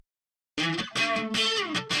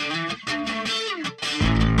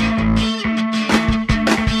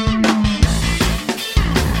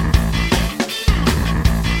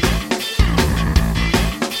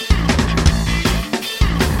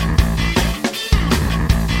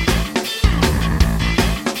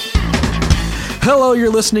Hello, you're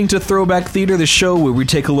listening to Throwback Theater, the show where we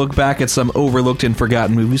take a look back at some overlooked and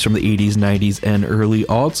forgotten movies from the 80s, 90s, and early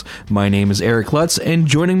aughts. My name is Eric Lutz, and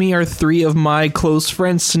joining me are three of my close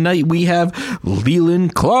friends tonight. We have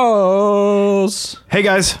Leland Klaus. Hey,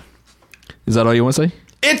 guys. Is that all you want to say?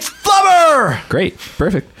 It's Flubber! Great.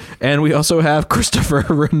 Perfect. And we also have Christopher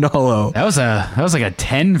Rinaldo. That was like a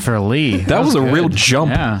 10 for Lee. That was a good. real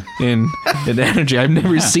jump Yeah. in energy. I've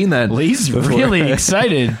never seen that. Lee's before. really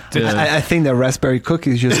excited. I think the raspberry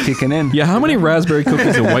cookie is just kicking in. Yeah, how many raspberry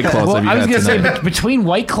cookies and White Claws Well, have you I was had going to say, tonight? between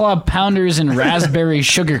White Claw pounders and raspberry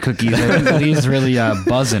sugar cookies, I think Lee's really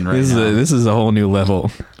buzzing right now. This is a whole new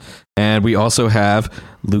level. And we also have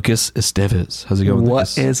Lucas Esteves. How's it going,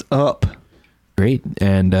 Lucas? What is up? Great.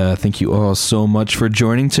 And thank you all so much for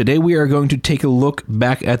joining. Today we are going to take a look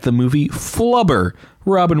back at the movie Flubber.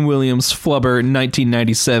 Robin Williams' Flubber,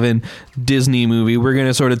 1997 Disney movie. We're going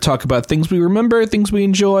to sort of talk about things we remember, things we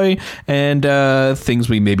enjoy, and things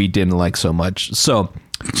we maybe didn't like so much. So,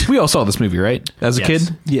 we all saw this movie, right? As a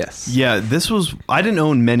kid? Yes. Yeah, I didn't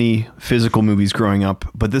own many physical movies growing up,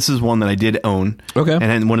 but this is one that I did own. Okay. And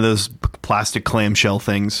then one of those plastic clamshell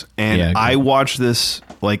things. And Yeah, I watched this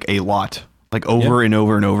like a lot, like over and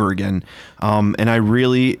over and over again. And I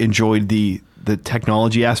really enjoyed the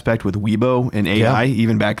technology aspect with Weibo and AI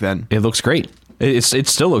even back then. It looks great. It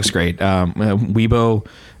still looks great. Weibo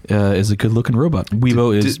is a good looking robot.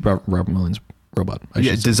 Weibo is Robin Williams' robot.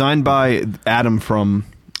 Yeah, designed by Adam from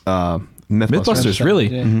Mythbusters, really?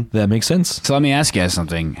 Yeah. Mm-hmm. That makes sense. So let me ask you guys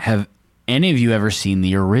something. Have any of you ever seen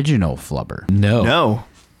the original Flubber? No.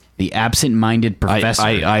 The Absent-Minded Professor.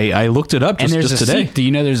 I looked it up and there's just a today. do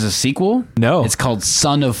you know there's a sequel? No. It's called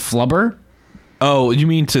Son of Flubber. Oh, you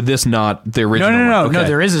mean to this, not the original No. one? Okay.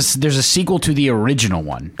 There's a sequel to the original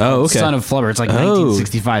one. Oh, okay. Son of Flubber. It's like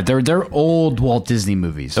 1965. They're old Walt Disney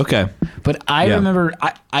movies. Okay. But I remember,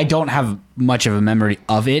 I don't have much of a memory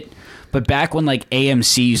of it, but back when like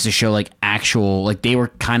AMC used to show like actual, like they were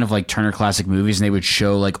kind of like Turner Classic Movies, and they would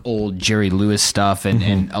show like old Jerry Lewis stuff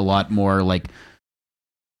and a lot more like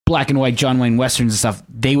black and white John Wayne Westerns and stuff.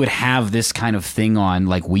 They would have this kind of thing on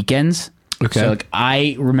like weekends. Okay. So like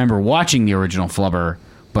I remember watching the original Flubber,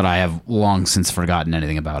 but I have long since forgotten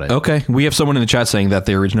anything about it. Okay. We have someone in the chat saying that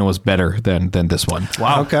the original was better than this one.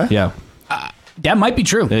 Wow. Okay. Yeah. That might be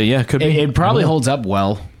true. Yeah, could be. It probably holds up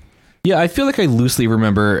well. Yeah, I feel like I loosely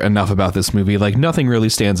remember enough about this movie. Like, nothing really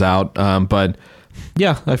stands out. But,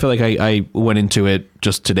 yeah, I feel like I went into it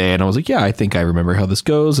just today, and I was like, yeah, I think I remember how this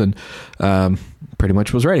goes, and pretty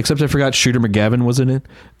much was right. Except I forgot Shooter McGavin was in it.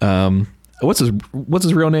 What's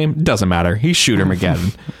his real name? Doesn't matter. He's Shooter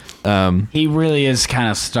McGavin. He really is kind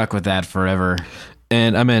of stuck with that forever.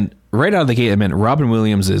 And I meant, right out of the gate, Robin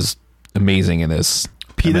Williams is amazing in this.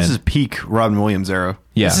 This is peak Robin Williams era.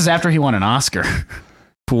 Yeah. This is after he won an Oscar.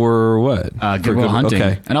 For what? Good Will Hunting.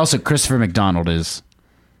 Okay. And also Christopher McDonald is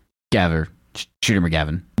Shooter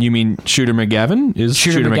McGavin. You mean Shooter McGavin is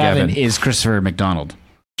Shooter McGavin is Christopher McDonald.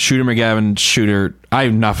 Shooter McGavin, Shooter.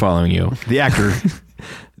 I'm not following you. The actor.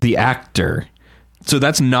 The actor. So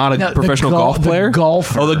that's not a No, professional the golf player? The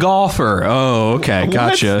golfer. Oh, the golfer. Oh, okay.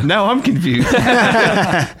 Gotcha. Now I'm confused.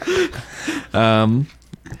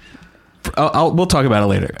 We'll talk about it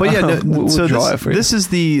later. But yeah, We'll so draw it for you. this is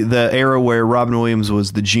the era where Robin Williams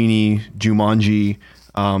was the genie, Jumanji,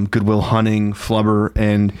 Good Will Hunting, Flubber,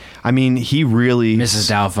 and I mean he really Mrs.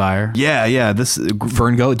 Doubtfire. Yeah. This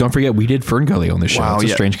Fern Gully. Don't forget, we did Fern Gully on this show. Wow, It's a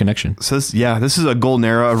yeah. strange connection. so this is a golden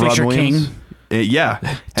era of Fisher Robin Williams. King. Yeah,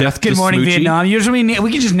 Death Good to Morning Smoochie. Vietnam. Usually we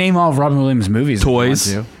can just name all of Robin Williams' movies. if we want Toys.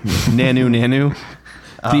 to. Nanu.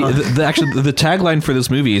 Actually, the tagline for this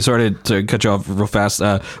movie, sorry to cut you off real fast,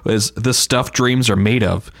 was "The stuff dreams are made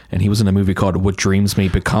of," and he was in a movie called "What Dreams May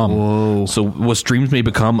Become." Whoa! So, was Dreams May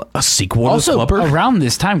Become a sequel Also to Flubber? around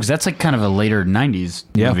this time, because that's like kind of a later 90s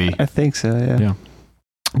movie. I think so, yeah. Yeah.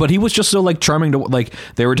 But he was just so like charming to like.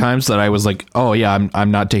 There were times that I was like, "Oh yeah,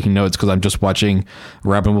 I'm not taking notes because I'm just watching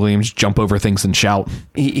Robin Williams jump over things and shout."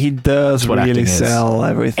 He does what really acting is. sell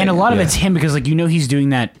everything. And a lot of it's him because like he's doing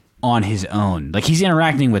that on his own. Like he's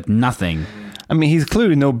interacting with nothing. I mean, he's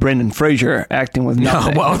clearly no Brendan Fraser acting with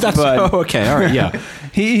nothing. well, that's but okay. All right, yeah.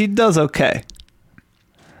 he does okay.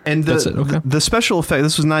 And That's it, okay. the special effect.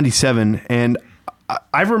 This was 97, and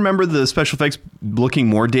I remember the special effects looking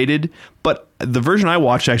more dated, but the version I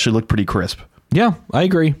watched actually looked pretty crisp. Yeah, I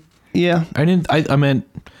agree. Yeah. I meant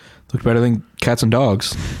looked better than Cats and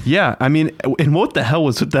Dogs. Yeah, I mean, and what the hell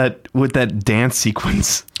was with that dance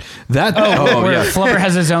sequence? That Where Flubber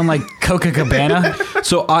has his own like Coca Cabana.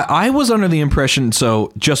 So I was under the impression,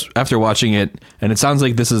 so just after watching it, and it sounds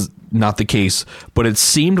like this is not the case, but it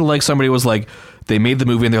seemed like somebody was like, they made the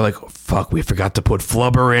movie and they're like, fuck, we forgot to put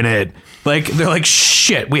Flubber in it. Like, they're like,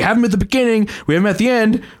 shit, we have him at the beginning, we have him at the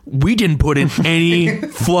end, we didn't put in any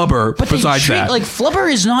Flubber besides that. Like,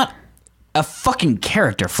 Flubber is not a fucking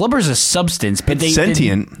character. Flubber's a substance, but It's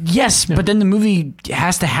sentient. Yes, but then the movie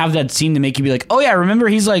has to have that scene to make you be like, oh yeah, remember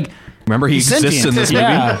he exists sentient. in this movie?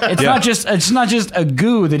 Yeah, it's not just a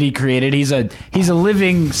goo that he created. He's a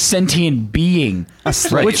living sentient being,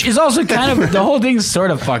 which is also kind of the whole thing's sort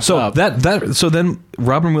of fucked up. So then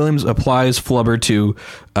Robin Williams applies Flubber to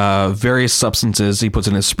various substances. He puts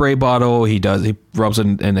in a spray bottle. He rubs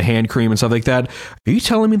in the hand cream and stuff like that. Are you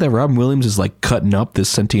telling me that Robin Williams is like cutting up this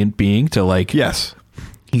sentient being to like? Yes.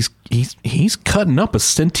 He's cutting up a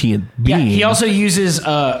sentient being. Yeah, he also uses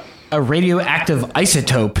a radioactive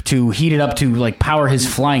isotope to heat it up to like power his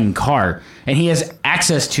flying car, and he has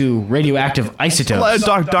access to radioactive isotopes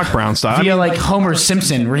Doc Brown style. via like Homer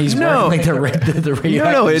Simpson, where he's working like the radioactive.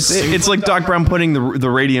 No, it's like Doc Brown putting the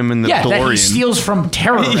radium in the that he DeLorean. steals from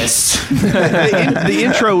terrorists. The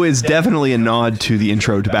intro is definitely a nod to the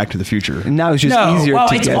intro to Back to the Future. And now it's just No, easier well,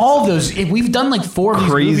 to it's get. all of those. We've done like 4 of these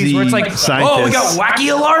Crazy movies where it's like, oh, we got scientists.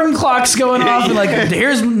 wacky alarm clocks going off, and like,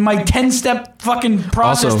 here's my 10-step fucking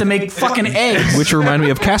process Also- to make fucking eggs. Which remind me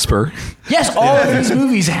of Casper. Yes, all of these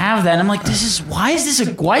movies have that. And I'm like, why is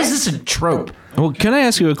this a trope? Well, can I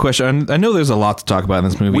ask you a question? I know there's a lot to talk about in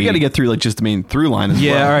this movie. We got to get through like just the main through line as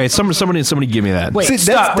Yeah, well. all right. Somebody give me that. Wait, See,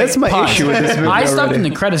 stop. that's wait, my pause. issue with this movie I stopped already. in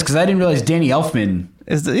the credits because I didn't realize Danny Elfman.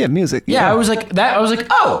 Is music. Yeah, I was like,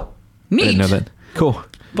 oh, neat. I didn't know that. Cool.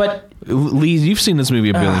 But Lee, you've seen this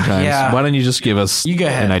movie a billion times. yeah. Why don't you just give us You go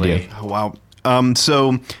ahead, an idea? Lee. Oh, wow.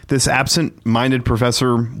 So this absent-minded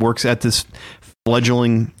professor works at this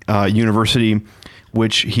fledgling university,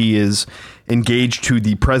 which he is engaged to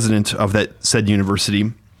the president of that said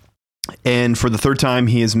university. And for the third time,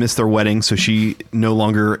 he has missed their wedding, so she no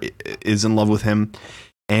longer is in love with him.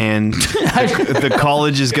 And the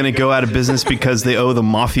college is going to go out of business because they owe the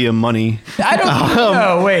mafia money. I don't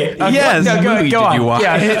know. Wait. yes. No, Movie go did on. you watch?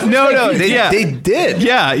 Yeah. No, They did.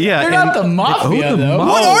 Yeah. They're not the mafia, though.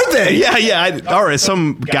 What are they? Yeah. All right,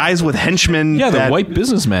 some guys with henchmen. Yeah, the that- white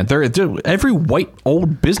businessman. Every white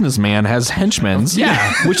old businessman has henchmen.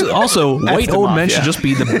 Yeah. Which also, white the old men mafia. should just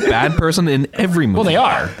be the bad person in every movie. Well, they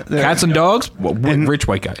are. Cats and dogs, rich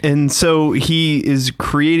white guy. And so he is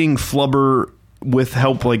creating Flubber with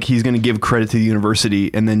help, like he's going to give credit to the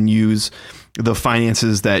university and then use the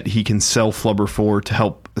finances that he can sell Flubber for to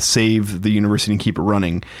help save the university and keep it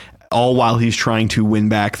running, all while he's trying to win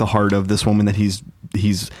back the heart of this woman that he's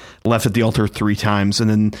left at the altar 3 times.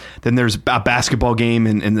 And then there's a basketball game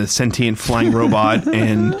and the sentient flying robot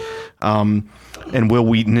and Will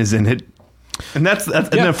Wheaton is in it. And and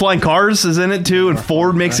then Flying Cars is in it too, and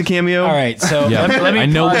Ford makes a cameo. All right, so Yeah, let me I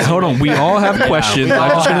know. pause. Hold on, we all have questions. we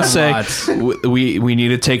I'm all just gonna have say lots. we need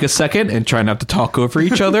to take a second and try not to talk over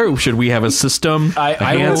each other. Should we have a system?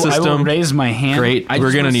 I will raise my hand. Great. I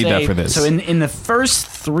We're just gonna wanna need that say, for this. So in the first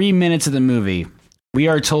 3 minutes of the movie, we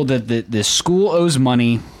are told that the school owes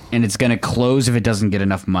money and it's going to close if it doesn't get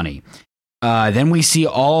enough money. Then we see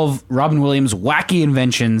all of Robin Williams' wacky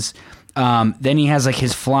inventions. Then he has like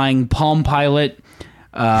his flying Palm Pilot.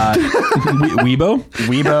 Weibo.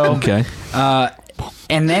 Okay.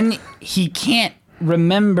 And then he can't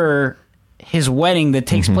remember his wedding that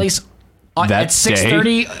takes place That at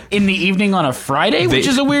 6:30 in the evening on a Friday, which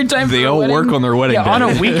is a weird time for they a all wedding. work on their wedding Yeah, day. on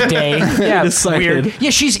a weekday. Yeah, Decided. weird. Yeah,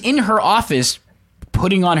 she's in her office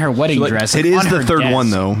putting on her wedding dress. It like, is on the her third desk. one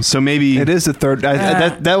though, so maybe It is the third. I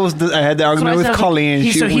had the argument with Colleen.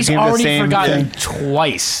 So She he's gave the already same forgotten thing.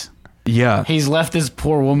 twice. Yeah. He's left this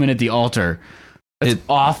poor woman at the altar. It's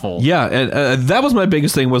awful. Yeah, and that was my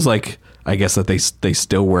biggest thing was like, I guess that they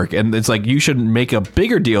still work, and it's like you shouldn't make a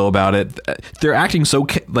bigger deal about it. They're acting so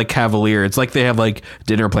like cavalier. It's like they have like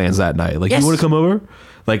dinner plans that night. Like, Yes. you want to come over?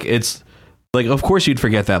 Like, it's like, of course you'd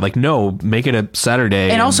forget that. Like, no, make it a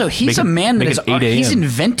Saturday. And also, he's a man that make is it 8 he's a.m..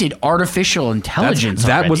 invented artificial intelligence.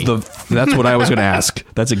 That was already. that's what I was going to ask.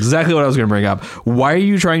 That's exactly what I was going to bring up. Why are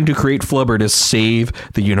you trying to create Flubber to save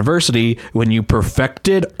the university when you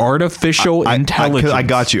perfected artificial intelligence? I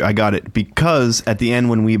got you. I got it. Because at the end,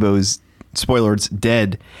 when Weibo's spoiler, it's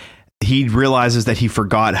dead, he realizes that he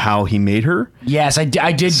forgot how he made her. Yes, I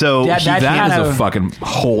did. So that he- that kind is of, a fucking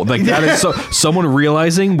hole. Like, that is someone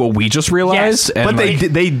realizing what we just realized. Yes, and But like,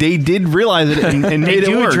 they did realize it and They made it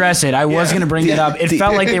do work. address it. I was going to bring that up. It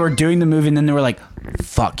felt like they were doing the movie, and then they were like,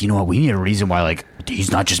 "Fuck, you know what? We need a reason why like he's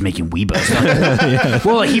not just making Weebos." Like,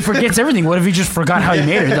 well, like, he forgets everything. What if he just forgot how he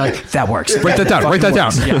made it? They're like, that works. Write that down. Write that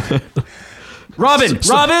down. Yeah. Robin,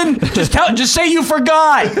 just say you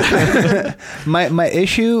forgot. My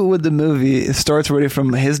issue with the movie starts already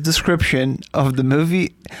from his description of the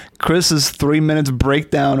movie, Chris's 3 minutes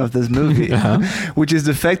breakdown of this movie, which is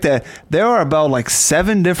the fact that there are about like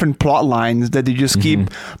 7 different plot lines that they just keep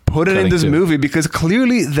putting in this movie because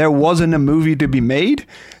clearly there wasn't a movie to be made.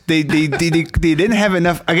 They didn't have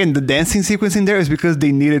enough. Again, the dancing sequence in there is because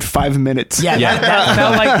they needed 5 minutes. Yeah, that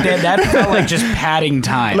felt like just padding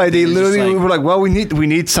time. Like they literally were like, well, we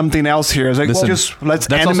need something else here. It's like, Listen, let's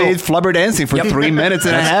that's animate also- flubber dancing for 3 minutes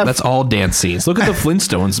and a half. That's all dance scenes. Look at the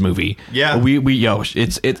Flintstones movie. Yeah.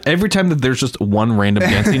 It's every time that there's just one random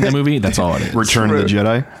dance scene in the movie, that's all it is. Return of the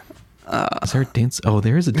Jedi. Is there a dance? Oh,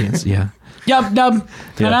 there is a dance. Yeah. Yup.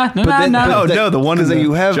 Yeah. No, the one because in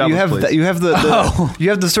you have Jabba's place. you have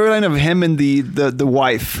the storyline of him and the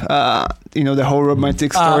wife. The whole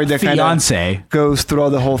romantic story that kind fiance of goes throughout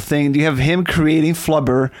the whole thing. You have him creating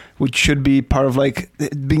Flubber, which should be part of like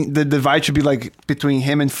the divide should be like between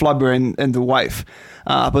him and Flubber and the wife.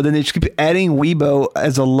 But then they just keep adding Weebo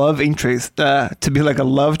as a love interest to be like a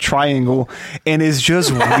love triangle, and it's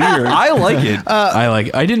just weird. I like it.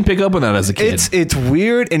 I didn't pick up on that as a kid. It's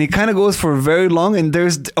weird, and it kind of goes for very long. And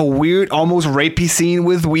there's a weird, almost rapey scene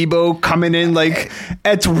with Weebo coming in like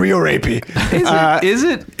it's real rapey. Is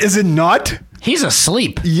it? Is it not? He's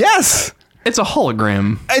asleep. Yes. It's a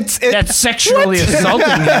hologram. That's sexually assaulting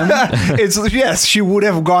him. Yes, she would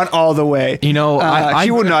have gone all the way. she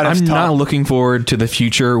would not have stopped. I'm not looking forward to the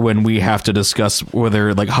future when we have to discuss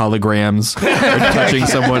whether like holograms are touching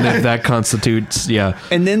someone if that constitutes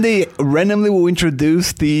And then they randomly will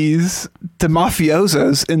introduce the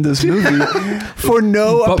mafiosos in this movie for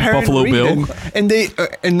no apparent Buffalo reason. Bill. And they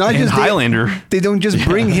and not And just Highlander. They don't just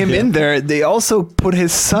bring him in there. They also put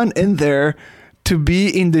his son in there to be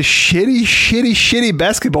in the shitty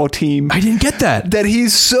basketball team. I didn't get that. That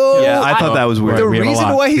he's so. Yeah, I thought that was weird. The We have a reason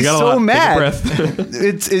lot. why We he's got a so lot. Take a mad. breath.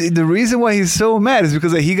 The reason why he's so mad is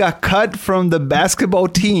because he got cut from the basketball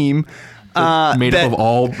team. Made up of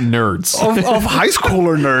all nerds. of high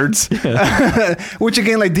schooler nerds, which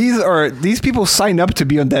again, like these people sign up to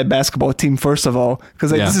be on that basketball team first of all, because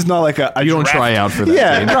this is not like a You don't draft. try out for that.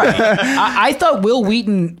 Yeah, thing. Right. I thought Will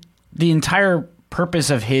Wheaton, the entire purpose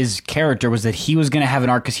of his character was that he was going to have an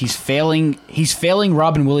arc because he's failing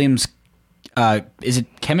Robin Williams. Is it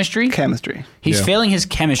chemistry? Chemistry. He's failing his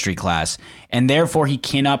chemistry class, and therefore he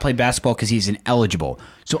cannot play basketball because he's ineligible.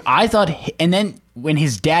 So I thought, and then when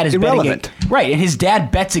his dad is Irrelevant. right, and his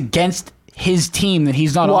dad bets against his team that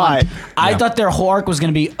he's not Why? on. I thought their whole arc was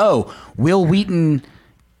going to be, Will Wheaton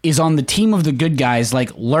is on the team of the good guys,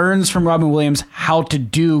 like learns from Robin Williams how to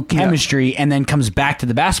do chemistry, and then comes back to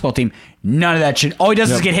the basketball team. None of that shit. All he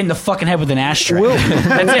does is get hit in the fucking head with an ashtray.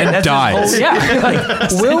 That's it. That's dies. his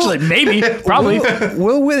whole, essentially, maybe, probably.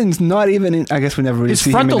 Will Wheaton's not even in. I guess we never really His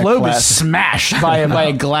see frontal him in a lobe is class. smashed by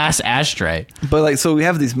a glass ashtray. But like, so we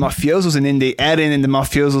have these mafiosos, and then they add in the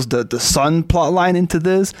mafiosos the son plot line into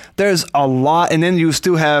this. There's a lot, and then you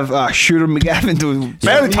still have Shooter McGavin. Who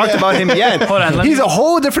barely talked about him yet. Hold on, he's a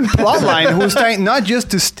whole different plot line. Who's trying not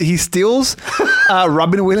just to he steals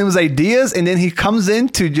Robin Williams' ideas, and then he comes in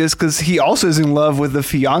to just because he also is in love with the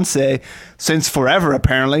fiance since forever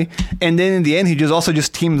apparently, and then in the end he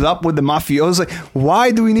just teams up with the mafiosos. Like,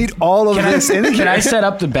 why do we need all of this in here? Can I set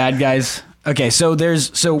up the bad guys? Okay, so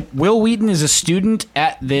Will Wheaton is a student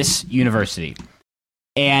at this university,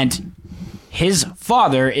 and his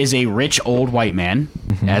father is a rich old white man,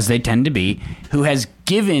 as they tend to be, who has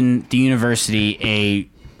given the university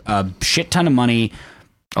a shit ton of money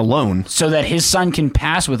Alone. so that his son can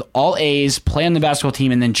pass with all A's, play on the basketball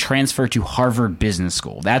team, and then transfer to Harvard Business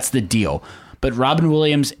School. That's the deal. But Robin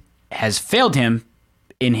Williams has failed him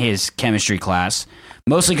in his chemistry class,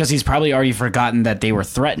 mostly because he's probably already forgotten that they were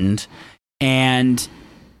threatened. And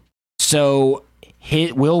so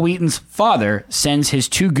Will Wheaton's father sends his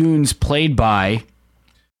 2 goons, played by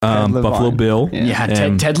Buffalo Bill.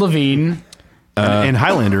 Ted Levine, and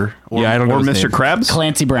Highlander. Or, I don't know or his Mr. name. Krabs.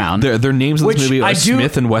 Clancy Brown. Their names in Which this movie I are do-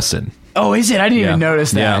 Smith and Wesson. Oh, is it? I didn't even Yeah.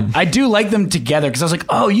 notice that. Yeah. I do like them together because I was like,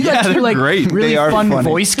 oh, you got Yeah, 2 they're like great. really They are fun funny.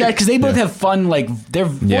 voice guys because they both have fun, like they're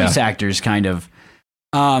voice actors kind of.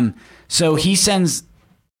 So he sends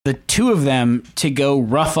the 2 of them to go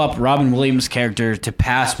rough up Robin Williams' character to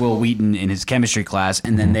pass Will Wheaton in his chemistry class,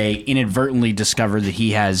 and then they inadvertently discover that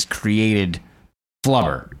he has created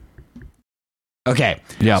Flubber. Okay.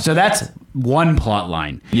 Yeah. So that's one plot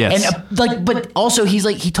line. Yes. And but also he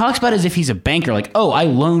talks about it as if he's a banker. Like, oh, I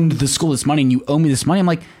loaned the school this money and you owe me this money. I'm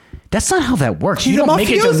like, that's not how that works. He's you a don't make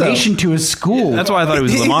a mafioso. donation to a school. That's why I thought he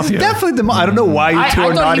was the He's mafia. definitely I don't know why you I two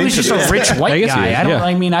are thought not he was into just a this. rich white I guess he guy. is, I don't. yeah.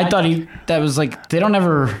 I mean, I thought that was like they don't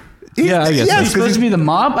ever. Yeah, I guess. Yes, He's supposed to be the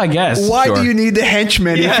mob, I guess. Why Sure. do you need the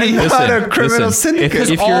henchmen if you're listen, not a criminal listen. syndicate? Because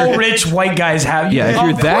If all you're- rich white guys have. Yeah, if of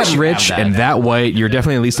you're course that you have rich that. and that white, you're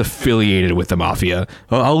definitely at least affiliated with the mafia.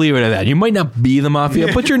 I'll leave it at that. You might not be the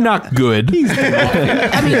mafia, but you're not good.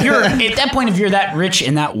 I mean, you're at that point. If you're that rich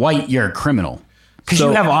and that white, you're a criminal because So-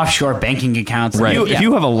 you have offshore banking accounts. Right. Yeah. If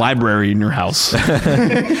you have a library in your house,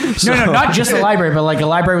 no, not just a library, but like a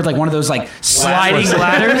library with like one of those like sliding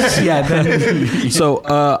ladders. Yeah. Then, So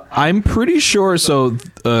I'm pretty sure. So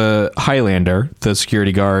Highlander, the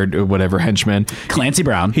security guard or whatever henchman, Clancy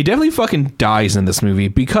Brown. he definitely fucking dies in this movie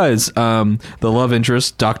because the love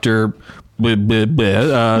interest, Doctor,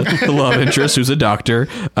 the love interest, who's a doctor.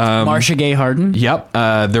 Marcia Gay Harden. Yep,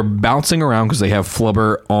 they're bouncing around because they have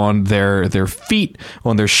flubber on their feet,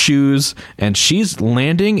 on their shoes, and she's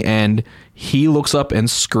landing, and he looks up and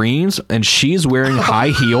screams, and she's wearing high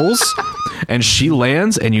heels, and she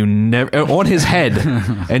lands, and you never on his head,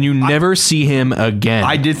 and you never see him again.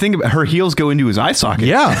 I did think about her heels go into his eye socket.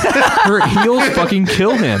 Yeah, her heels fucking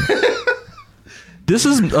kill him. This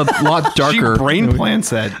is a lot She darker. brain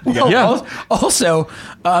plants that. Yeah. Also,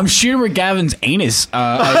 Shooter McGavin's anus.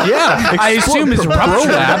 Yeah, I assume is ruptured.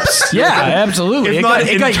 prolapse. Yeah, absolutely. If It, not got,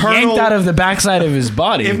 it got internal- yanked out of the backside of his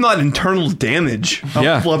body. If not internal damage of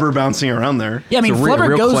Yeah. flubber bouncing around there. yeah, I mean, It's a flubber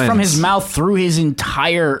real goes from cleanse. his mouth through his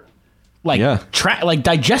entire Yeah. like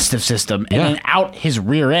digestive system and Yeah. then out his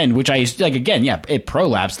rear end, which I like again. Yeah, it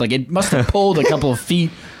prolapsed. Like it must have pulled a couple of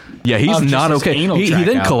feet. Yeah, he's Of just not his okay. anal He tract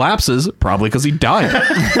then out. collapses, probably because he died.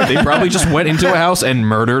 They probably just went into a house and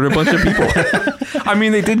murdered a bunch of people. I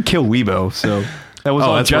mean, they did kill Weibo, so that was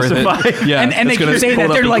all that's worth it. justified. Yeah, and they it's gonna keep saying pull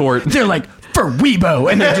that it up in court. they're like for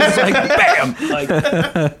Weibo, and they're just like bam.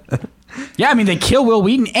 Like, yeah, I mean they kill Will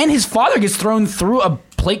Wheaton, and his father gets thrown through a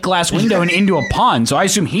plate glass window and into a pond. So I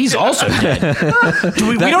assume he's also dead.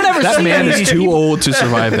 We don't ever That see man any of is these too people. old to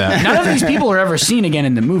survive that. None of these people are ever seen again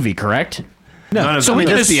in the movie, correct? So we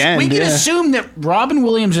can, that's the end, we can yeah. assume that Robin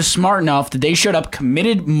Williams is smart enough that they showed up,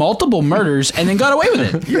 committed multiple murders, and then got away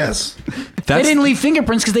with it. Yes. They didn't leave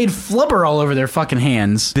fingerprints because they had flubber all over their fucking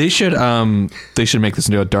hands. They should make this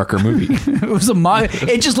into a darker movie. It was a mob.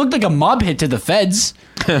 It just looked like a mob hit to the feds.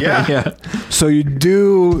 Yeah. So you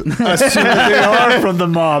do assume that they are from the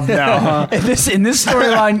mob now, huh? In this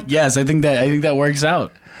storyline, yes, I think that works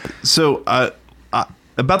out. So,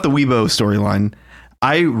 about the Weibo storyline,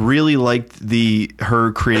 I really liked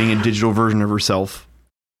her creating a digital version of herself,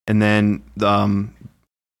 and then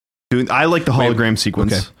I like the hologram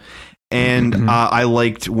sequence, okay. and I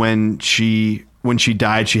liked when she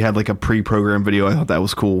died, she had like a pre-programmed video. I thought that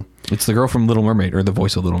was cool. It's the girl from Little Mermaid, or the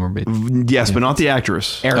voice of Little Mermaid. Yes, but not the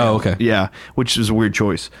actress. Oh, okay. Yeah, which is a weird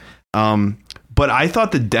choice. But I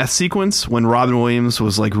thought the death sequence when Robin Williams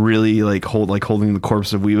was like really like holding the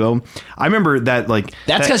corpse of Weibo. I remember that like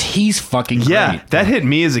That's because he's fucking great. yeah, that hit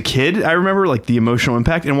me as a kid. I remember like the emotional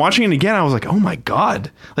impact, and watching it again, I was like, oh my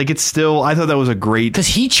god! Like it's still. I thought that was a great. Because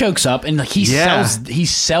he chokes up and like he Yeah.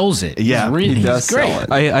 sells it. Yeah, he's really he does he's great. sell it.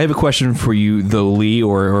 I have a question for you, though, Lee,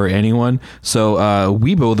 or anyone. So,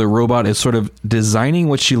 Weibo, the robot, is sort of designing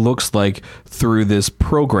what she looks like through this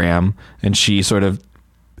program, and she sort of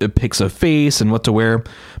picks a face and what to wear.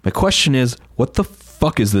 My question is, what the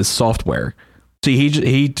fuck is this software? See,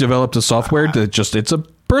 he developed a software that it's a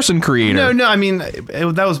person creator. No. I mean,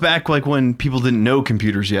 that was back like when people didn't know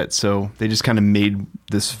computers yet, so they just kind of made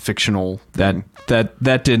this fictional. That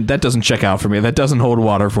doesn't check out for me. That doesn't hold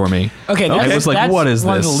water for me. Okay, I that's, was like, that's what is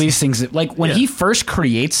one this? of the least things that, like when Yeah. he first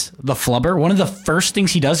creates the flubber, one of the first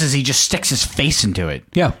things he does is he just sticks his face into it.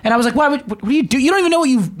 Yeah. And I was like, what do you do? You don't even know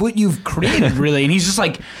what you've created really. And he's just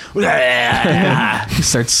like, He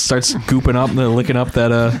starts gooping up, licking up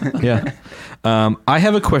that. Yeah. I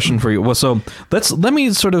have a question for you. Well, so let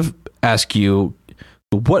me sort of ask you,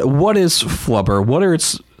 what is flubber? What are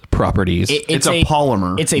its properties? It's a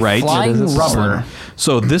polymer, It's a right? flying It is a rubber.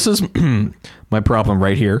 So this is my problem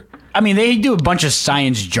right here. I mean, they do a bunch of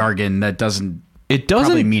science jargon that doesn't It probably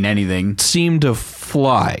doesn't mean anything. seem to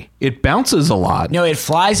fly. It bounces a lot. No, it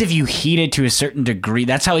flies if you heat it to a certain degree.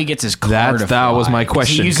 That's how he gets his car That- to that fly. was my 'Cause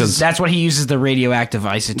question, he uses- 'cause- that's what he uses the radioactive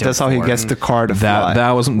isotope. That's how he for. gets the car to fly.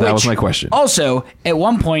 That was Which- my question. Also, at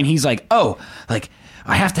one point, he's like, "Oh, like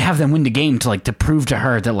I have to have them win the game to prove to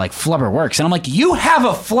her that like flubber works." And I'm like, "You have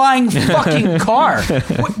a flying fucking car?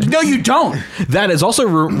 What? No, you don't." That is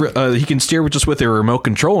also he can steer with a remote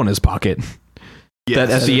control in his pocket. that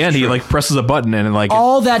at the end he like presses a button and like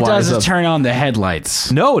All it that flies does up. is turn on the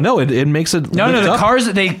headlights. No, it makes it. No, lift the up. cars,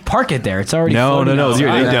 they park it there. It's already No, floating no,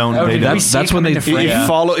 outside. they don't. Oh, They did don't. we see That's it when come they- into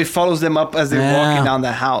frame? It follows them up as they're Yeah. walking down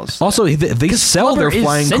the house. Also, they sell their Flubber is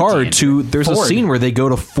flying car sentient. to. There's a Ford. scene where they go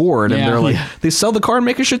to Ford and Yeah. they're like, Yeah. they sell the car and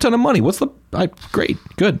make a shit ton of money. What's the? Great,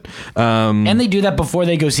 good. And they do that before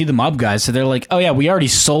they go see the mob guys. So they're like, oh, yeah, we already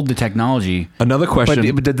sold the technology. Another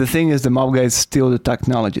question. But the thing is, the mob guys steal the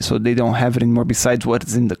technology, so they don't have it anymore besides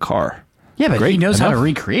what's in the car. Yeah, but Great, he knows how to enough.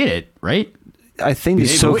 recreate it, right? I think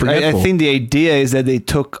He's so I forgetful. think the idea is that they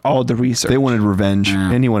took all the research. They wanted revenge,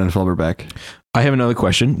 and he wanted Flubber back. I have another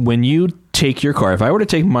question. When you take your car, if I were to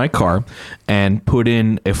take my car and put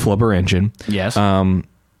in a Flubber engine, Yes.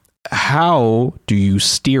 how do you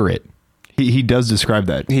steer it? He does describe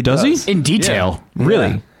that. Does he? In detail.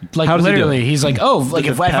 Really? Like How does he do literally, it? he's like, oh, like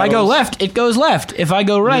if I go pedals. left, it goes left. If I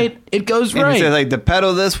go right, it goes And he says right. like the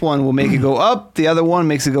pedal, this one will make it go up, the other one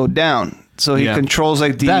makes it go down. So he Yeah. controls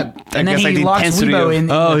like the That, I and then guess, he like the locks intensity Weibo of, in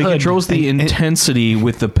Oh, the he hood. controls the intensity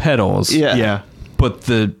with the pedals. yeah. Yeah. But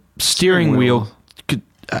the steering wheel,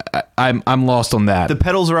 I'm lost on that. The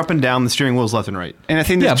pedals are up and down. The steering wheel's left and right. And I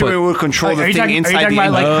think the Yeah, steering but- wheel control Are the you thing talking inside the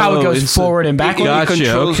about like engine. how it goes it's- forward and It backward? Gotcha,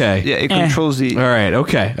 controls, okay. Yeah, it controls the. all right.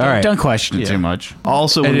 Okay. All right. Don't question it too much.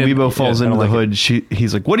 Also, when And it- Weibo falls yeah, I into don't the like hood,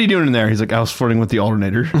 he's like, "What are you doing in there?" He's like, "I was flirting with the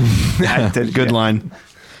alternator." Good line.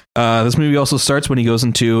 This movie also starts when he goes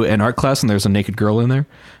into an art class and there's a naked girl in there,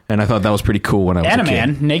 and I thought that was pretty cool when I was And a a kid.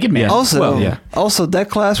 man, naked man. Yeah. Also, Well, yeah. also that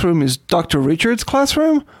classroom is Dr. Richard's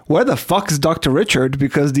classroom. Where the fuck is Dr. Richard?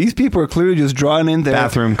 Because these people are clearly just drawn in there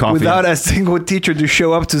Bathroom, coffee. without a single teacher to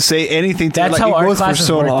show up to say anything. To That's like, how it art goes for classes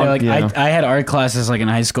so work. long. They're like, Yeah. I had art classes like in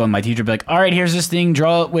high school, and my teacher would be like, "All right, here's this thing.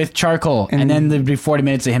 Draw it with charcoal." And then there'd be 40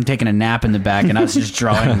 minutes of him taking a nap in the back, and I was just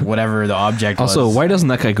drawing whatever the object was. Also, why doesn't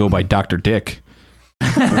that guy go by Dr. Dick?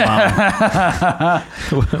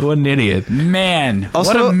 What an idiot. Man, what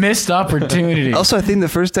Also- a missed opportunity. Also, I think the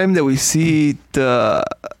first time that we see the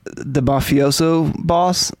mafioso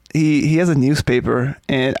boss, he has a newspaper,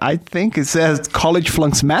 and I think it says "College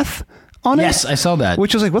Flunks Meth" on it. yes, I saw that.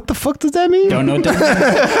 Which was like, what the fuck does that mean? Don't know what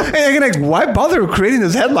that means. And I'm like, why bother creating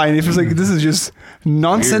this headline if it's like this is just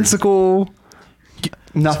nonsensical,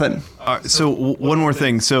 nothing. So one more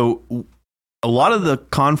thing. So a lot of the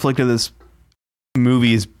conflict of this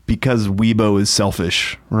movie is because Weibo is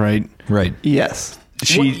selfish, right? Right. Yes,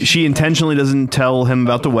 She intentionally doesn't tell him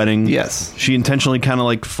about the wedding. yes. She intentionally kind of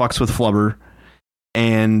like fucks with Flubber,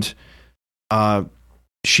 and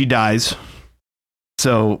she dies.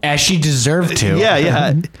 So As she deserved to.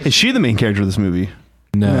 yeah. Is she the main character of this movie?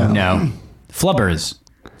 No. No. Flubbers.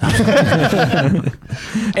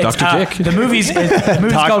 It's, Dr. Dick. The movie's called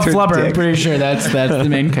Dr. Flubber. I'm Dick. pretty sure that's the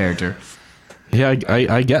main character. Yeah,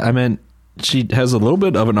 I mean, she has a little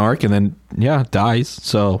bit of an arc and then, yeah, dies.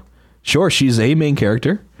 So, sure, she's a main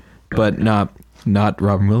character, but not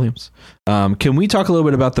Robin Williams. Can we talk a little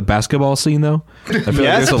bit about the basketball scene, though? I feel like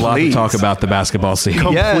Yes, there's a lot to please. talk about the basketball scene.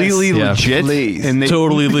 Completely Yeah. legit. Please. And they,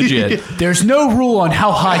 Totally legit. There's no rule on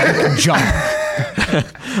how high you can jump.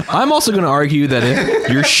 I'm also going to argue that if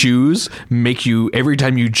your shoes make you, every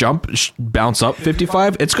time you jump, bounce up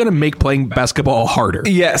 55, it's going to make playing basketball harder.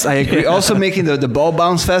 Yes, I agree. Also, making the ball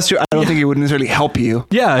bounce faster, I don't think it would necessarily help you.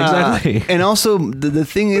 Yeah, exactly. And also, the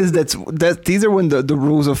thing is that these are when the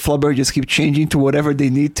rules of Flubber just keep changing to whatever they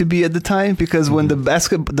need to be at the time. Because when the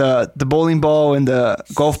the bowling ball and the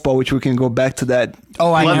golf ball, which we can go back to that.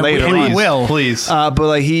 Oh, I know. later We on. will. please. But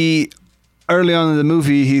like early on in the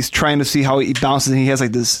movie, he's trying to see how he bounces, and he has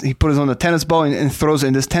like this. He puts on the tennis ball and throws it.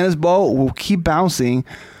 And this tennis ball will keep bouncing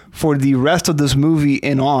for the rest of this movie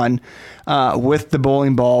and on with the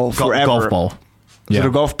bowling ball forever. Golf ball. So Yeah. the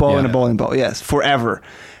golf ball and Yeah. a bowling ball, yes, forever.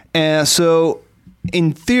 And so,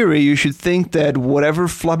 in theory, you should think that whatever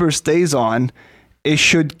Flubber stays on, it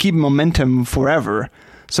should keep momentum forever.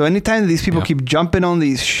 So anytime these people Yeah. keep jumping on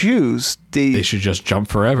these shoes, They should just jump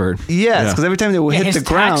forever. yes, because every time they will Yeah, hit his the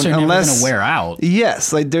ground, tacks are never unless going to wear out.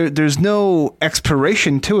 yes, like there's no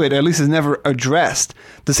expiration to it. At least it's never addressed.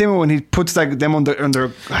 The same way when he puts like them on their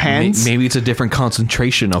hands. Maybe it's a different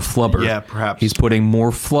concentration of flubber. Yeah, perhaps. He's putting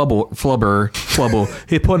more flubber.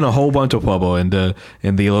 He's putting a whole bunch of flubber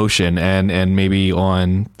in the lotion, and maybe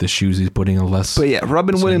on the shoes he's putting a less. But yeah,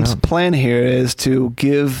 Robin Same Williams' amount. plan here is to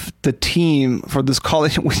give the team for this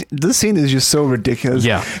college. This scene is just so ridiculous.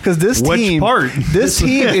 Yeah. because this Which team, part? this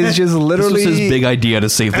team is just this literally was his big idea to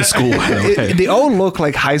save the school. By the way. They all look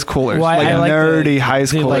like high schoolers, Well, I like nerdy high the,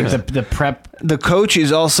 schoolers. like the prep. The coach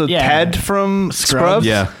is also Yeah. Ted from Scrubs.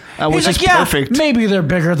 Yeah. Which He's is like, yeah, perfect. maybe they're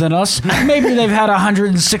bigger than us. Maybe they've had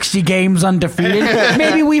 160 games undefeated.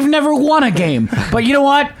 Maybe we've never won a game. But you know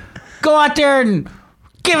what? Go out there and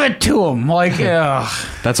give it to him. Like, ugh.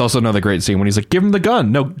 That's also another great scene when he's like, give him the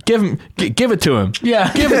gun. No, give it to him.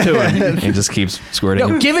 Yeah. Give it to him. And he just keeps squirting.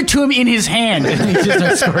 No, give it to him in his hand. And he just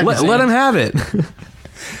starts squirting his Let him hand. have it.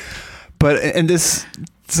 But and this,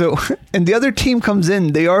 so and the other team comes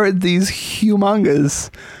in. They are these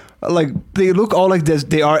humongous, like they look all like this.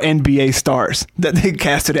 They are NBA stars that they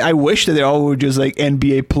casted. I wish that they all were just like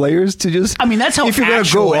NBA players to just. I mean, that's how if you're gonna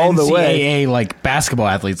actual go all the NCAA way. like basketball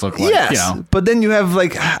athletes look like. Yes, You know? but then you have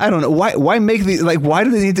like I don't know why make these like why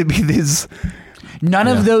do they need to be this? None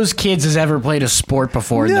of those kids has ever played a sport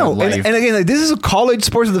before in their No, life. and again, like this is a college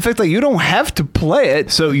sport to the fact like you don't have to play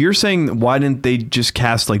it. So you're saying why didn't they just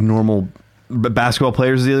cast like normal basketball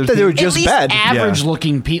players as the other That they were team? just At least bad. average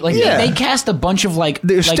looking people. Like Yeah. they cast a bunch of like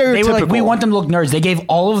They're they were like, we stereotypical. want them to look nerds. They gave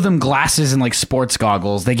all of them glasses and like sports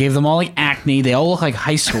goggles. They gave them all like acne. They all look like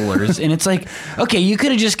high schoolers. And it's like, okay, you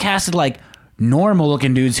could have just casted like normal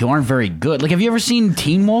looking dudes who aren't very good. Like, have you ever seen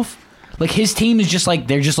Teen Wolf? Like his team is just like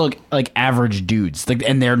they're just like average dudes, like,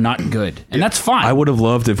 and they're not good, and that's fine. I would have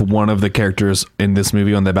loved if one of the characters in this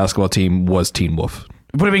movie on the basketball team was Teen Wolf.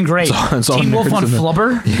 Would have been great. It's all Teen Wolf nerds on in the-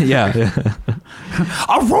 Flubber. Yeah.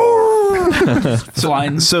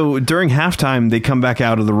 Flying. So during halftime, they come back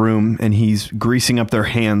out of the room and he's greasing up their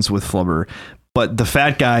hands with Flubber. But the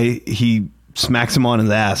fat guy, he smacks him on his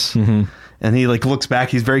ass. Mm-hmm. And he like looks back.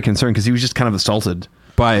 He's very concerned because he was just kind of assaulted.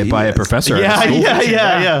 by a professor. at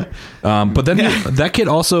the school. But then that kid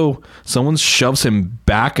also, someone shoves him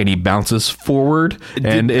back and he bounces forward,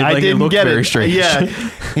 and it looked very strange. Yeah,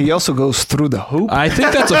 He also goes through the hoop. I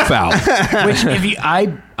think that's a foul. Which, if you,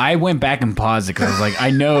 I went back and paused it because I was like,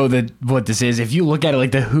 I know that what this is. If you look at it,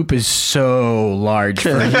 like the hoop is so large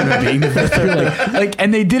for a human being to fit through. Like,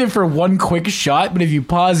 and they did it for one quick shot, but if you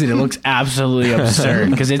pause it, it looks absolutely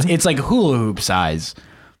absurd because it's like hula hoop size.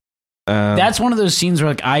 That's one of those scenes where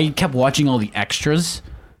like I kept watching all the extras.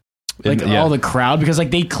 Like all the crowd, because like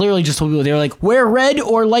they clearly just told people, they were like, wear red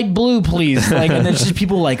or light blue, please. Like, and then it's just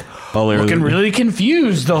people like looking really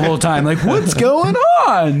confused the whole time. Like, what's going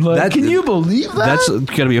on? Like, can you believe that? That's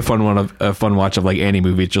gonna be a fun watch of like any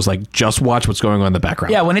movie. It's just watch what's going on in the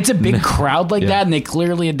background. Yeah, when it's a big crowd like that, and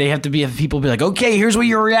they have to be people be like, okay, here's what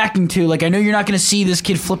you're reacting to. Like, I know you're not going to see this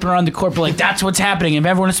kid flipping around the court, but like that's what's happening, and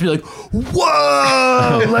everyone has to be like,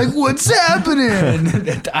 whoa, like what's happening?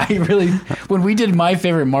 When we did My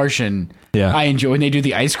Favorite Martian, I enjoy when they do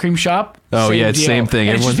the ice cream shop. Oh yeah, it's deal. same thing.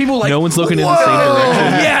 And it's just people like, no one's looking in the "Whoa!" same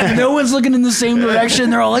direction. Yeah, no one's looking in the same direction.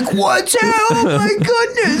 They're all like, what's happening? Oh my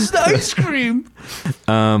goodness, the ice cream.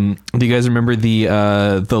 Do you guys remember the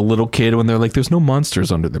little kid when they're like, "There's no monsters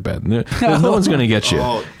under their bed. No one's gonna get you."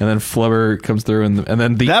 And then Flubber comes through, and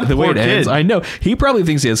then the way it ends, I know he probably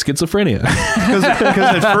thinks he has schizophrenia. Because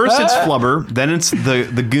at first it's Flubber, then it's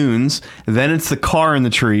the goons, then it's the car in the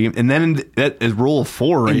tree, and then that is rule of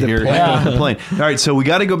 4 right here. The plane. All right, so we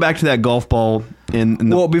got to go back to that golf ball.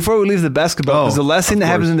 Well, before we leave the basketball, because the last thing that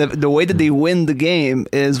happens in the way that they win the game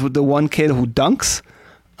is with the one kid who dunks.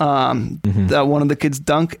 That one of the kids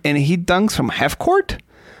dunk, and he dunks from half court.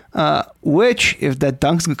 Which, if that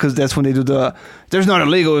dunks, because that's when they do there's not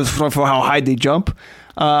illegal it's for how high they jump.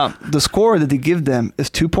 The score that they give them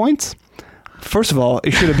is 2 points. First of all,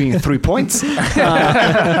 it should have been 3 points.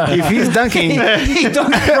 If he's dunking, He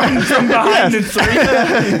dunked from behind the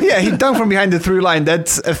three. yeah, he dunked from behind the 3 line.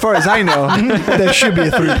 That's, as far as I know, that should be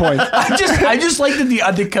a 3 point. I just like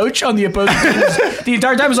that the coach on the opposing team the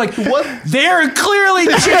entire time was like, "What? They're clearly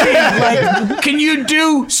cheating. Like, can you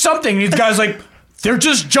do something?" And these guys like, "They're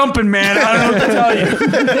just jumping, man. I don't know what to tell you."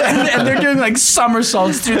 and they're doing like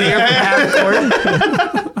somersaults through the air from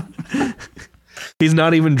half court. He's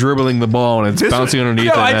not even dribbling the ball, and it's bouncing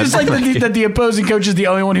underneath. No, I just like that the opposing coach is the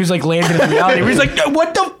only one who's like landed in reality. Where he's like,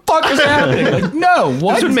 "What the fuck is happening?" Like, no,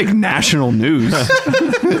 what? This would make national news.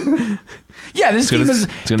 Yeah, this team is.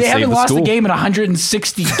 They haven't lost the game in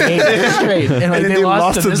 160 games straight, and like they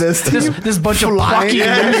lost to this bunch of plucky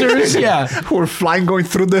losers. Yeah, who are flying going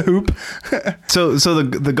through the hoop. So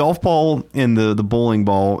the golf ball and the bowling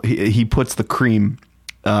ball, he puts the cream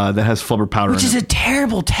that has Flubber powder, which in is it. a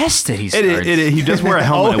terrible test that he starts. He does wear a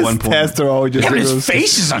helmet at one point. Tests are always just Yeah, but his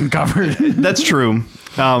face is uncovered. That's true,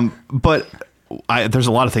 but. There's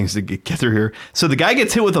a lot of things to get through here. So the guy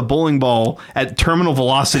gets hit with a bowling ball at terminal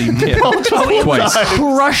velocity. Twice.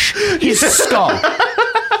 Crush his skull.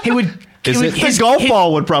 His golf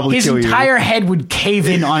ball would probably kill you. His entire head would cave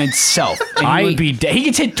in on itself, and he would be dead. He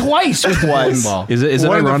gets hit twice with a bowling ball. Is it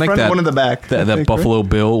One in the ironic front, that one in the back, that Buffalo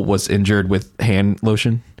Bill was injured with hand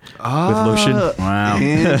lotion? With lotion. Wow,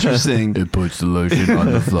 interesting. It puts the lotion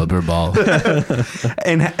on the Flubber ball.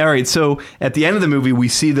 And all right, so at the end of the movie, we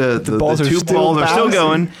see the balls two are still balls are still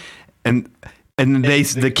bouncing. going, and and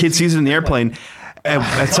the kid sees it in the airplane.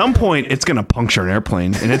 At some point, it's going to puncture an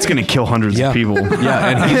airplane, and it's going to kill hundreds of people. Yeah,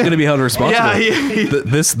 and he's going to be held responsible. Yeah,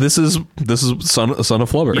 This is son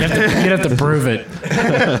of Flubber. You'd have to prove it.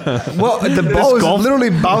 Well, the ball is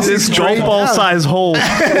literally bouncing this golf straight ball down. size hole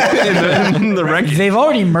in the wreckage. They've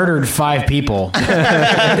already murdered 5 people.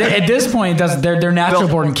 At this point, they're natural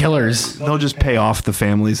born killers. They'll just pay off the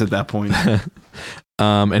families at that point.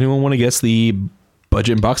 Anyone want to guess the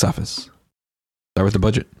budget and box office? Start with the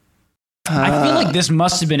budget. I feel like this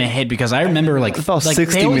must have been a hit because I remember about they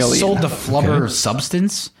 60 always million. sold the Flubber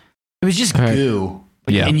substance. It was just right. goo.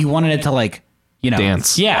 Yeah. And you wanted it to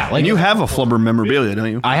Dance. Yeah. Like And you have a Flubber memorabilia,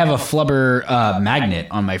 don't you? I have a Flubber magnet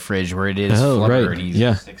on my fridge where it is Oh, Flubber right. and he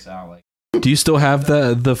Yeah. sticks out like. Do you still have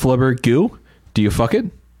the Flubber goo? Do you fuck it?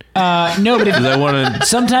 No, but Because I want to.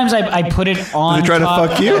 sometimes I put it on Does it try to top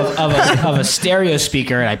fuck you? of a stereo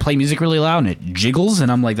speaker and I play music really loud and it jiggles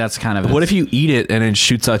and I'm like, that's kind of What if you eat it and it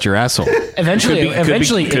shoots out your asshole? eventually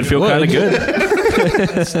could it feel would. kind of good.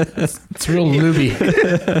 It's real looby.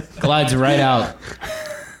 Glides right out.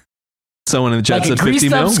 Someone in the chat Like a said 50 greased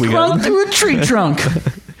mil. up We squirrel got. through a tree trunk.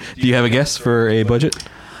 Do you have a guess for a budget?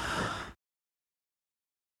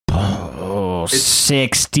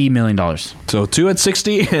 $60 million. So 2 at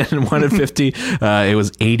 60 and 1 at 50. It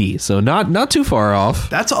was 80. So not too far off.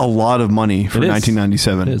 That's a lot of money for It is.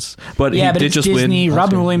 1997. It is. But Yeah, he but did it's just Disney. win.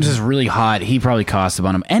 Robin Williams is really hot. He probably cost a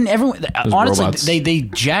bunch of money. And everyone, honestly, robots. they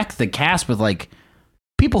jacked the cast with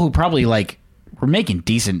people who probably were making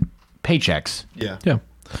decent paychecks. Yeah. Yeah.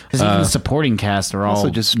 Because even the supporting cast are all Also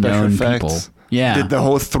just special known effects. people. Yeah. Did the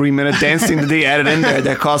whole 3-minute dancing that they added in there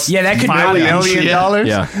that cost Yeah, that could $5 not- million?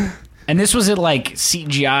 Yeah. And this was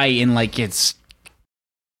CGI in it's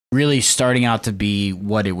really starting out to be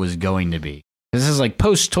what it was going to be. This is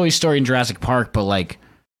post Toy Story and Jurassic Park, but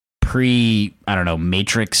pre, I don't know,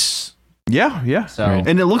 Matrix. Yeah, yeah. So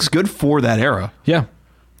And it looks good for that era. Yeah.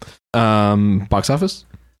 Box office?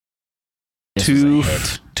 this was a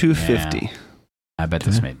hit. 250. I bet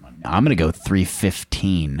this made money. I'm gonna go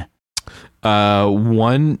 315.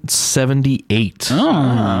 178.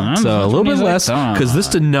 Oh, So a little bit less because because this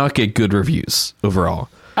did not get good reviews overall.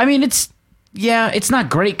 I mean, it's not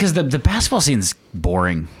great because the basketball scene's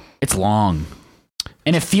boring. It's long,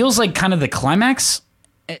 and it feels like kind of the climax,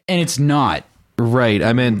 and it's not. Right.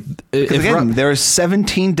 I mean, Because again, there are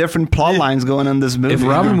 17 different plot lines going on in this movie. if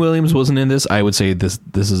Robin Williams wasn't in this, I would say this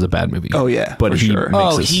is a bad movie. Oh, yeah, but for he sure. makes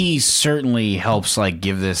Oh, this. he certainly helps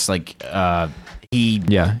give this he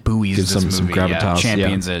buoys gives this some movie, gravitas,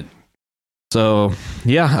 champions it. So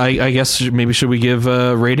yeah, I guess maybe should we give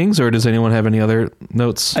ratings, or does anyone have any other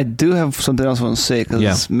notes? I do have something else I want to say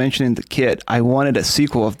because mentioning the kid, I wanted a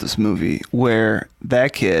sequel of this movie where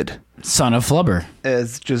that kid Son of Flubber.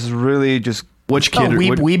 is just really just Which Oh, kid?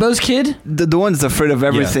 Weebo's kid? the one's afraid of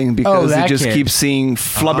everything because he that just kid. keeps seeing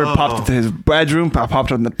Flubber popped into his bedroom,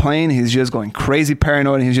 popped on the plane. He's just going crazy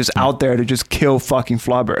paranoid and he's just out there to just kill fucking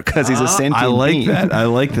Flubber because he's a sentient I like being. that. I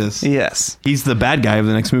like this. Yes. He's the bad guy of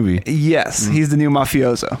the next movie. Yes. He's the new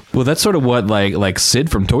mafioso. Well, that's sort of what like Sid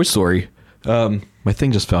from Toy Story. My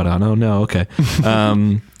thing just fell down. Oh no, okay.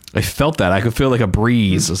 I felt that. I could feel like a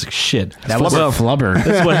breeze. I was like, shit. That was Flubber.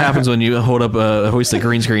 That's what happens when you hold up hoist a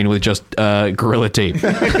green screen with just Gorilla Tape.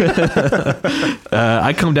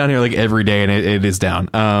 I come down here every day and it is down.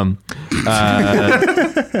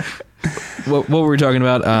 What were we talking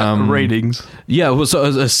about? Ratings. Yeah, well,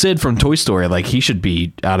 so Sid from Toy Story, he should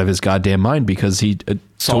be out of his goddamn mind because he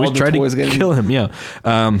all the tried toys to getting- kill him. Yeah.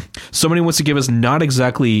 Somebody wants to give us not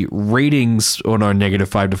exactly ratings on our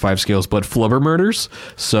 -5 to 5 scales, but Flubber murders.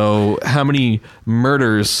 So how many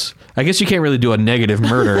murders? I guess you can't really do a negative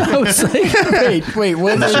murder I was like, wait,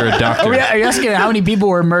 what? unless you're a doctor. Are you asking how many people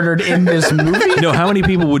were murdered in this movie? No, how many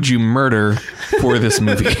people would you murder for this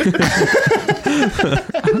movie?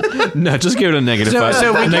 No, just give it a -5.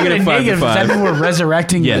 So we give it a -5 to negative. Does that 5. mean we're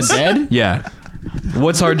resurrecting Yes. the dead? Yeah.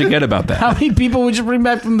 What's hard to get about that? How many people would you bring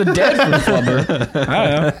back from the dead for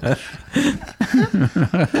Flubber?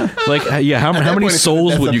 How many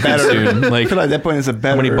souls would you consume? I feel like at that point it's a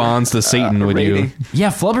better. How many bonds to Satan would you? rating. Yeah,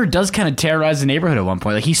 Flubber does kind of terrorize the neighborhood at one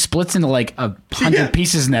point. He splits into 100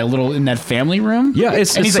 pieces in that family room. Yeah, and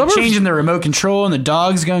he's Flubber's- changing the remote control, and the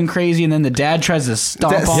dog's going crazy, and then the dad tries to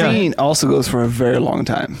stomp That on it. scene also goes for a very long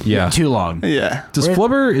time. Yeah. Too long. Yeah. Does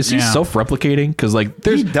Flubber, is he Yeah. self-replicating? Because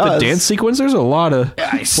there's He the does. dance sequence. There's a lot of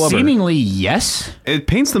Flubber. Seemingly, yes. It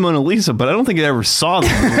paints the Mona Lisa, but I don't think it ever saw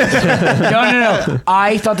them. No.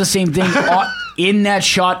 I thought the same thing. in that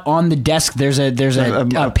shot on the desk, there's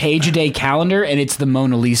a page a day calendar, and it's the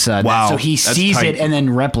Mona Lisa. Wow, So he that's sees tight. it and then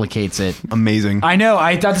replicating it. Amazing. I know.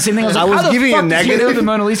 I thought the same thing. I was like, I was how the giving fuck a did you know negative. the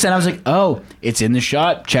Mona Lisa? And I was like, oh, it's in the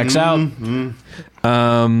shot. Checks out.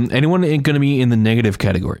 Anyone going to be in the negative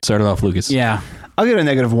category? Start it off, Lucas. Yeah. I'll give it a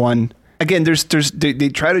 -1. Again, they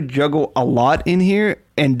try to juggle a lot in here,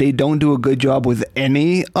 and they don't do a good job with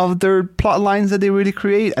any of their plot lines that they really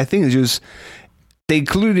create. I think it's just they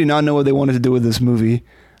clearly did not know what they wanted to do with this movie.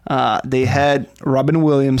 They had Robin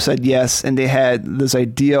Williams said yes, and they had this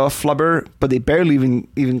idea of Flubber, but they barely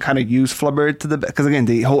even kind of used Flubber to the because again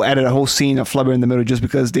they added a whole scene of Flubber in the middle just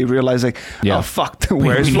because they realized like oh fuck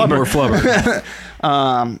where's We need Flubber? more Flubber.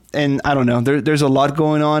 And I don't know, there's a lot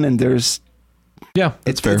going on, and Yeah,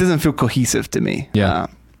 it's it fair. doesn't feel cohesive to me. Yeah.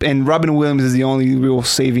 And Robin Williams is the only real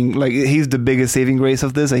saving, like he's the biggest saving grace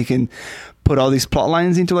of this. He can put all these plot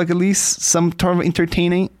lines into like at least some sort of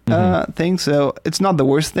entertaining thing. So it's not the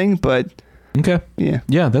worst thing, but Okay. yeah.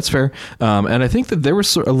 Yeah, that's fair. And I think that there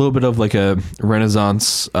was a little bit of like a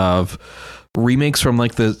renaissance of remakes from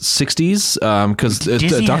like the 60s because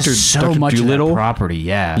Disney Dr. has so much of Dolittle that property.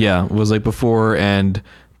 Yeah. was like before, and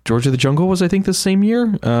George of the Jungle was I think the same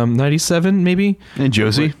year, 97 maybe. And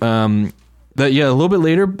Josie. A little bit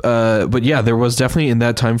later, but yeah, there was definitely in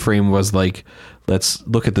that time frame was like, let's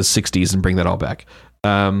look at the 60s and bring that all back.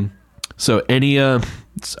 So any,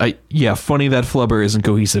 funny that Flubber isn't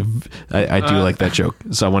cohesive. I do like that joke.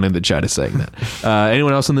 Someone in the chat is saying that.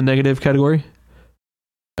 Anyone else in the negative category?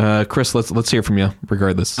 Chris, let's hear from you.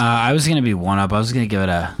 Regardless, I was gonna be one up. I was gonna give it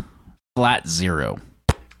a flat 0.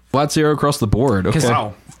 flat 0 across the board. Okay.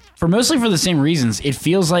 Mostly for the same reasons. It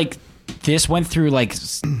feels like this went through like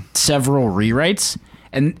several rewrites,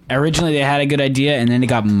 and originally they had a good idea, and then it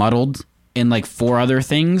got muddled in like 4 other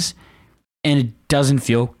things, and it doesn't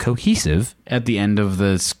feel cohesive at the end of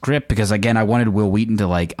the script because again, I wanted Will Wheaton to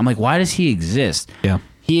like. I'm like, why does he exist? Yeah.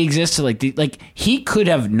 He exists to like he could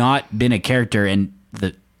have not been a character, and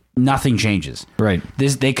nothing changes. Right.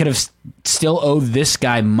 They could have still owed this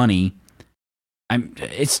guy money.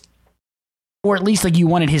 Or at least like you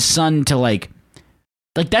wanted his son to like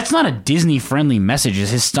that's not a Disney friendly message.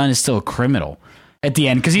 His son is still a criminal at the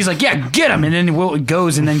end because he's like, yeah, get him, and then Will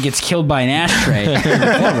goes and then gets killed by an ashtray.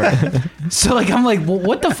 So like I'm like, well,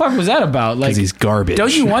 what the fuck was that about? Like Because he's garbage.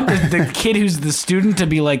 Don't you want the kid who's the student to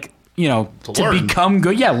be like, to learn. become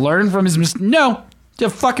good? Yeah, learn from his mistakes. No, the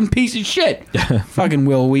fucking piece of shit. Fucking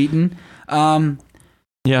Will Wheaton.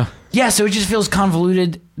 Yeah. Yeah, so it just feels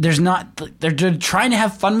convoluted. They're trying to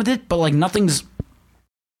have fun with it, but like nothing's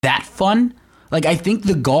that fun. Like I think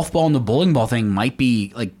the golf ball and the bowling ball thing might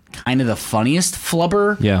be like kind of the funniest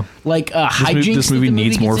Flubber. Yeah. Like hijinks. This that movie the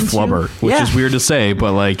needs more gets into. Flubber, which Yeah. is weird to say,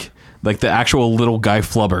 but like the actual little guy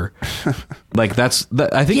Flubber. Like I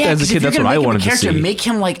think as a kid that's what I wanted to see. Make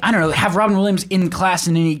him like, I don't know, have Robin Williams in class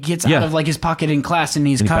and then he gets out of like his pocket in class and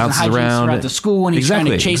he's he causing bounces hijinks around. throughout the school and he's trying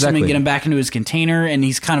to chase him Exactly. and get him back into his container and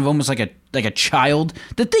he's kind of almost like a child.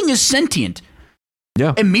 The thing is sentient.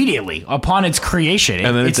 Yeah. Immediately upon its creation.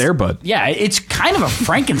 And then it's Air Bud. Yeah, it's kind of a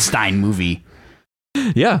Frankenstein movie.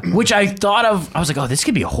 Yeah. Which I thought of, I was like, oh, this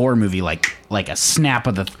could be a horror movie, like a snap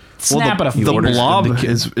of the The fingers. Blob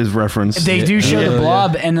is referenced. They do show the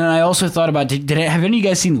Blob, and then I also thought about, have any of you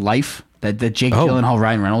guys seen Life? That Jake Gyllenhaal,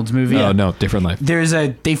 Ryan Reynolds movie? No, different life.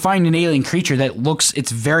 They find an alien creature that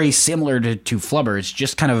it's very similar to Flubber. It's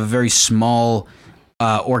just kind of a very small,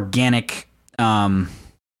 organic,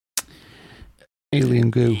 Alien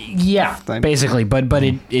goo. yeah, Thing. basically. But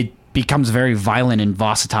it becomes very violent and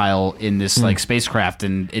volatile in this like spacecraft,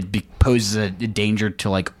 and it poses a danger to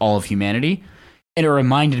like all of humanity. And it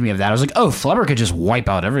reminded me of that. I was like, oh, Flubber could just wipe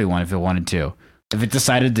out everyone if it wanted to. If it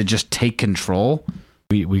decided to just take control.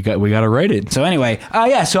 We got to write it. So anyway,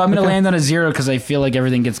 so I'm gonna land on a 0 because I feel like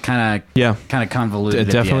everything gets kind of convoluted.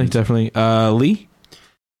 at the end. Definitely. Lee.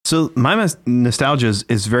 So my nostalgia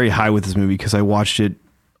is very high with this movie because I watched it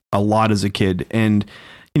a lot as a kid, and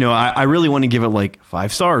I really want to give it like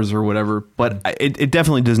 5 stars or whatever, but it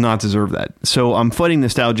definitely does not deserve that. So I'm fighting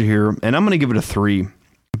nostalgia here, and I'm going to give it a 3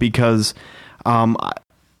 because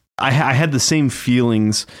I had the same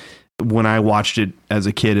feelings when I watched it as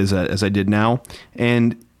a kid as I did now,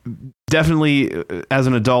 and definitely as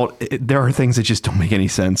an adult, there are things that just don't make any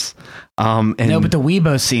sense. And No, but the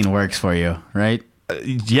Weibo scene works for you, right?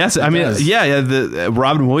 yes, I mean, does. yeah. The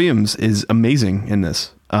Robin Williams is amazing in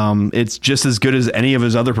this. It's just as good as any of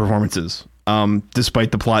his other performances,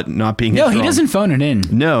 despite the plot not being. No, as he strong. doesn't phone it in.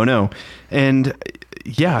 No, and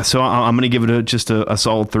yeah. So I'm going to give it just a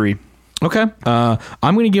solid 3. Okay.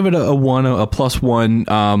 I'm going to give it a 1, a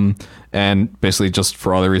 +1. And basically just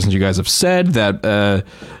for all the reasons you guys have said that,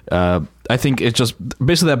 I think it's just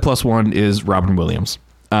basically that +1 is Robin Williams.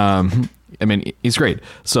 I mean, he's great.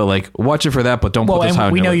 So like, watch it for that, but don't put this high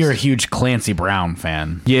on we your know list. you're a huge Clancy Brown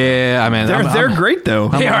fan. Yeah, I mean, They're great though.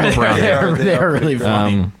 They're really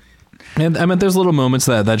funny. And I mean, there's little moments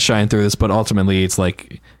that shine through this, but ultimately it's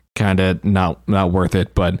like kind of not worth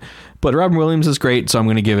it. But Robin Williams is great, so I'm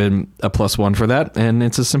going to give him a +1 for that, and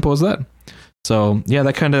it's as simple as that. So yeah,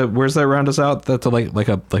 that kind of, where's that round us out? That's like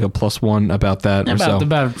a +1 about that.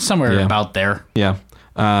 About somewhere about there. Yeah.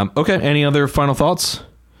 Okay. Any other final thoughts?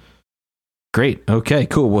 Great. Okay.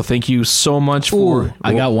 Cool. Well, thank you so much for.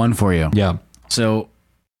 I got one for you. Yeah. So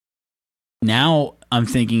now I'm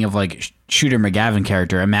thinking of like Shooter McGavin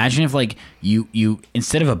character. Imagine if like you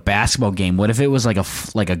instead of a basketball game, what if it was like a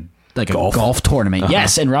golf tournament?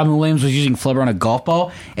 Yes, and Robin Williams was using flubber on a golf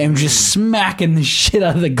ball and just smacking the shit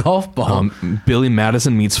out of the golf ball. Billy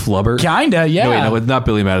Madison meets Flubber. Kinda, yeah. No, not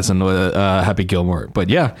Billy Madison. Happy Gilmore, but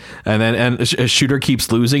yeah. And then a Shooter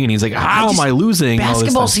keeps losing, and he's like, "How am I losing?"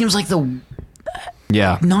 Basketball seems like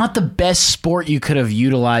not the best sport you could have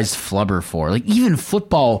utilized flubber for. Like even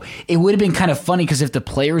football, it would have been kind of funny because if the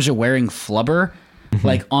players are wearing flubber.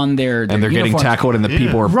 Like on their and they're getting tackled and the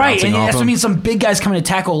people are right, bouncing and off that's what I them. mean. Some big guys coming to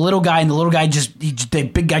tackle a little guy, and the little guy the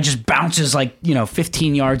big guy just bounces like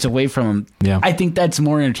 15 yards away from him. Yeah, I think that's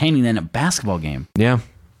more entertaining than a basketball game. Yeah.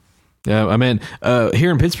 I mean,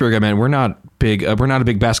 here in Pittsburgh, we're not big. We're not a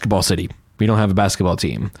big basketball city. We don't have a basketball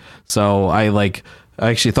team. So I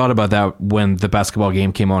actually thought about that when the basketball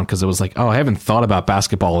game came on because it was like, oh, I haven't thought about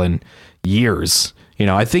basketball in years.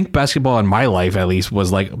 I think basketball in my life, at least,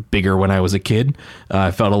 was like bigger when I was a kid. I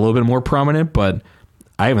felt a little bit more prominent, but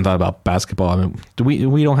I haven't thought about basketball. I mean,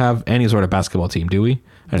 we don't have any sort of basketball team, do we?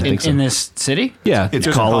 I don't think so. In this city? Yeah. It's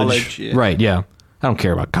college. Yeah. Right, yeah. I don't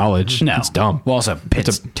care about college. No. It's dumb. Well, also,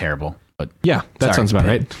 Pitt's terrible. But yeah, that sounds about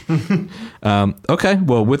right. Okay,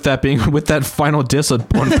 well, with that final diss on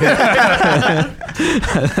Pitt,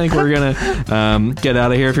 I think we're gonna get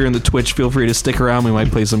out of here. If you're in the Twitch, feel free to stick around. We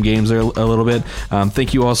might play some games there a little bit.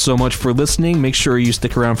 Thank you all so much for listening. Make sure you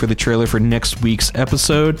stick around for the trailer for next week's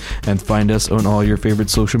episode, and find us on all your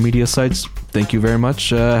favorite social media sites. Thank you very much.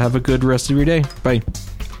 Have a good rest of your day. Bye.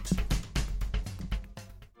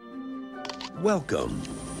 Welcome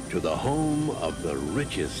to the home of the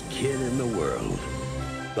richest kid in the world.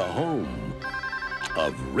 The home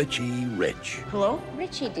of Richie Rich. Hello?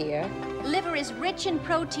 Richie, dear, liver is rich in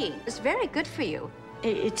protein. It's very good for you.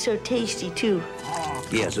 It's so tasty, too.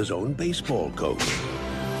 He has his own baseball coach,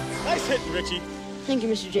 Nice hitting, Richie. Thank you,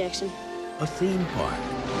 Mr. Jackson. a theme park,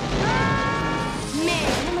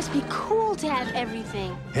 Man, it must be cool to have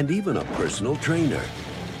everything. and even a personal trainer.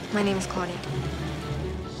 My name is Claudia.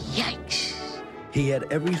 Yikes. He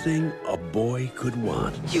had everything a boy could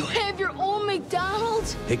want, You have your own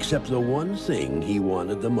McDonald's? except the one thing he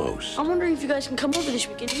wanted the most. I'm wondering if you guys can come over this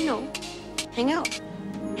weekend, hang out.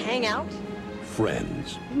 Hang out?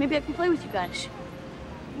 Friends. Maybe I can play with you guys.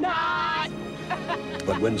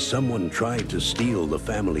 But when someone tried to steal the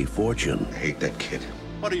family fortune, I hate that kid.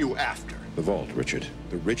 What are you after? The vault, Richard.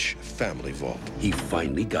 The rich family vault. he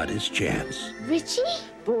finally got his chance. Richie?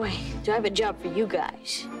 Boy, do I have a job for you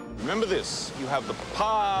guys. Remember this. You have the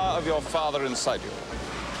power of your father inside you.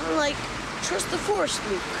 I'm like, trust the force,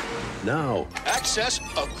 Luke. Now, Access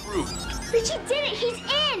approved. Richie did it. He's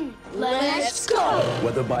in. Let's go!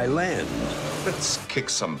 whether by land, Let's kick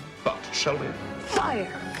some butt, shall we?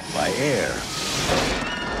 Fire! by air,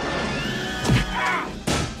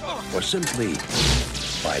 or simply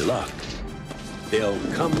by luck, they'll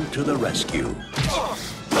come to the rescue.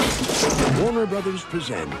 Warner Brothers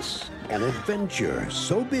presents an adventure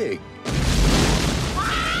so big,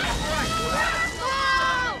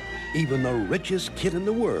 even the richest kid in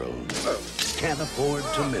the world can't afford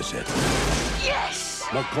to miss it. Yes!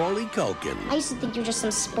 Macaulay Culkin, I used to think you were just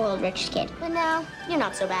some spoiled rich kid. But now, you're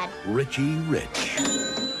not so bad. Richie Rich.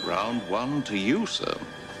 Round one to you, sir.